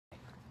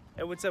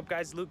Hey, what's up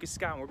guys, Lucas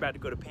Scott, and we're about to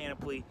go to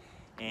Panoply,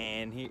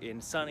 and here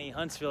in sunny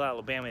Huntsville,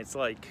 Alabama, it's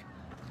like,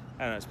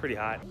 I don't know, it's pretty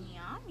hot.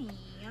 Yummy,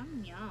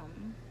 yum,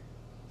 yum.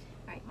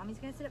 All right, mommy's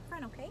gonna sit up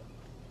front, okay?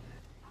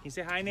 Can you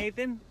say hi,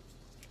 Nathan?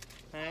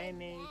 Hi,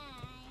 Nathan.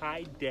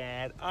 Hi,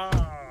 Dad.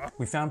 Oh.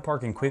 We found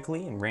parking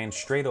quickly and ran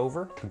straight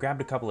over. We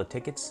grabbed a couple of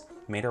tickets,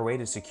 made our way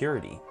to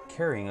security,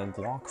 carrying a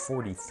Glock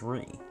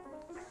 43.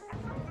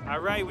 All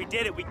right, we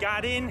did it, we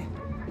got in.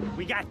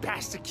 We got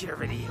past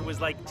security. It was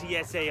like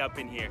TSA up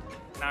in here.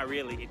 Not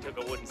really, he took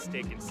a wooden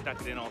stick and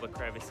stuck it in all the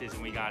crevices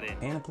and we got in.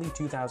 Panoply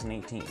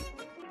 2018.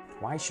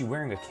 Why is she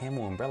wearing a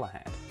camo umbrella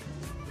hat?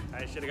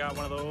 I should have got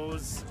one of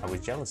those. I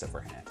was jealous of her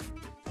hat.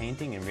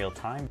 Painting in real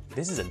time.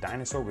 This is a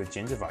dinosaur with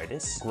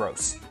gingivitis.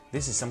 Gross.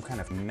 This is some kind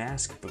of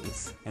mask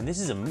booth. And this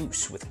is a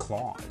moose with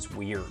claws.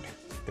 Weird.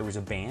 There was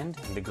a band,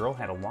 and the girl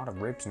had a lot of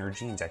rips in her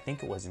jeans. I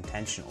think it was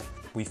intentional.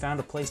 We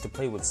found a place to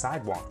play with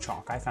sidewalk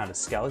chalk. I found a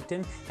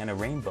skeleton and a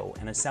rainbow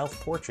and a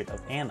self-portrait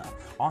of Anna.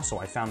 Also,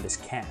 I found this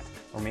cat,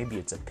 or maybe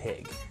it's a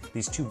pig.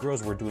 These two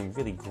girls were doing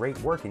really great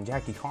work, and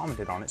Jackie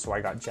commented on it, so I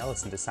got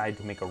jealous and decided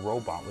to make a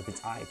robot with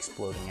its eye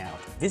exploding out.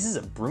 This is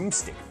a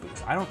broomstick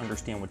booth. I don't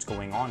understand what's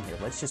going on here.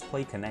 Let's just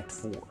play Connect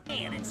 4.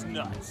 Man, it's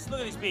nuts.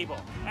 Look at these people.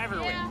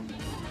 Everywhere. Yeah.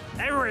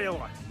 Everywhere you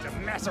look. It's a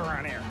mess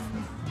around here.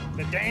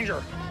 The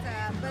danger.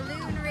 It's a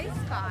balloon race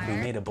car. We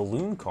made a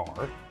balloon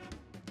car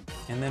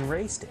and then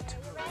raced it.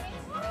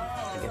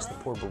 I guess the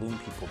poor balloon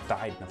people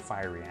died in a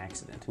fiery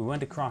accident. We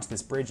went across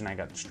this bridge and I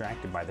got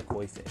distracted by the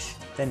koi fish.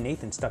 Then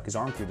Nathan stuck his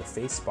arm through the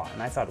face spot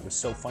and I thought it was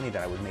so funny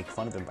that I would make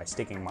fun of him by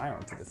sticking my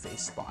arm through the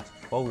face spot.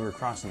 While we were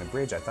crossing the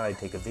bridge, I thought I'd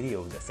take a video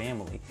of the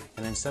family,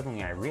 and then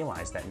suddenly I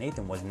realized that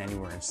Nathan wasn't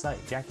anywhere in sight.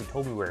 Jackie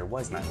told me where he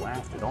was and I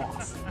laughed it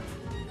off.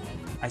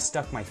 I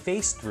stuck my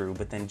face through,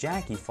 but then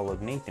Jackie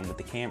followed Nathan with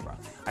the camera.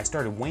 I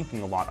started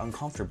winking a lot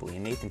uncomfortably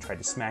and Nathan tried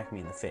to smack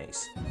me in the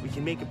face. We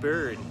can make a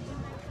bird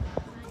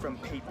from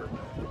paper.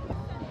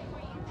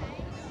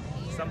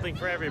 Something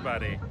for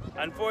everybody.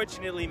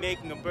 Unfortunately,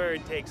 making a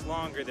bird takes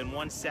longer than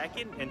 1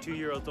 second, and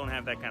 2-year-olds don't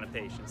have that kind of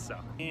patience, so.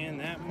 And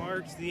that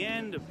marks the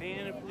end of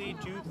Panoply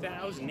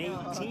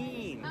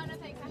 2018.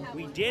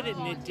 We did it,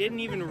 and it didn't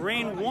even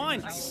rain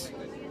once.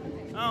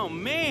 Oh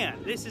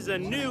man, this is a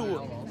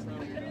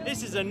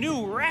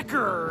new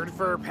record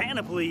for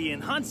Panoply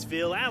in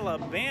Huntsville,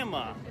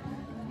 Alabama.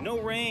 No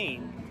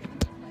rain.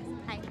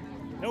 Hi.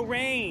 No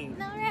rain.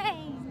 No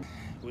rain.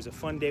 It was a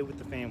fun day with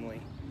the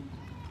family.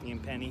 Me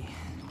and Penny.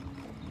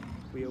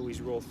 We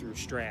always roll through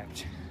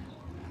strapped.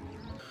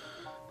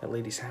 That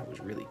lady's hat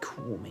was really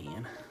cool,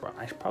 man.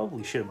 I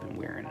probably should have been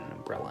wearing an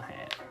umbrella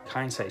hat.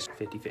 Hindsight's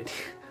 50-50.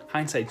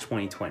 Hindsight's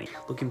 2020.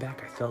 Looking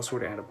back, I felt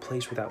sort of out of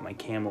place without my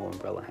camo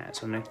umbrella hat,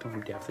 so next time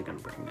I'm definitely gonna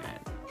bring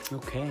that.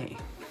 Okay.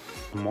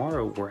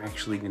 Tomorrow, we're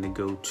actually gonna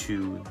go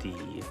to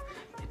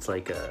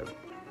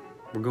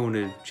we're going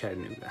to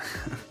Chattanooga.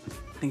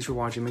 Thanks for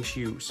watching. Make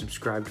sure you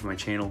subscribe to my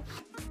channel.